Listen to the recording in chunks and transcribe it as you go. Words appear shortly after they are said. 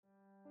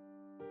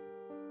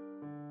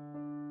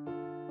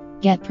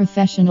Get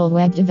professional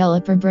web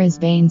developer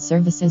Brisbane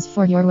services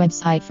for your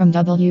website from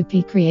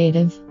WP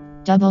Creative.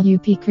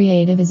 WP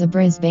Creative is a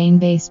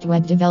Brisbane-based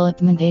web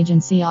development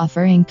agency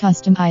offering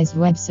customized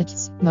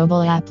websites,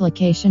 mobile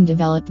application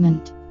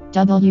development.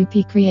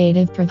 WP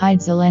Creative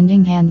provides a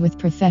lending hand with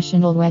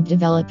professional web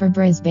developer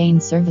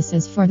Brisbane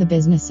services for the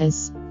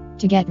businesses.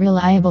 To get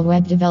reliable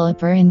web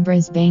developer in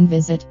Brisbane,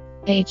 visit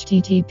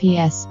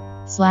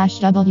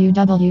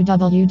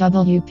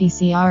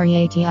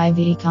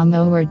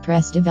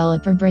https://www.wpcreative.com/WordPress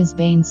developer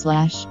Brisbane/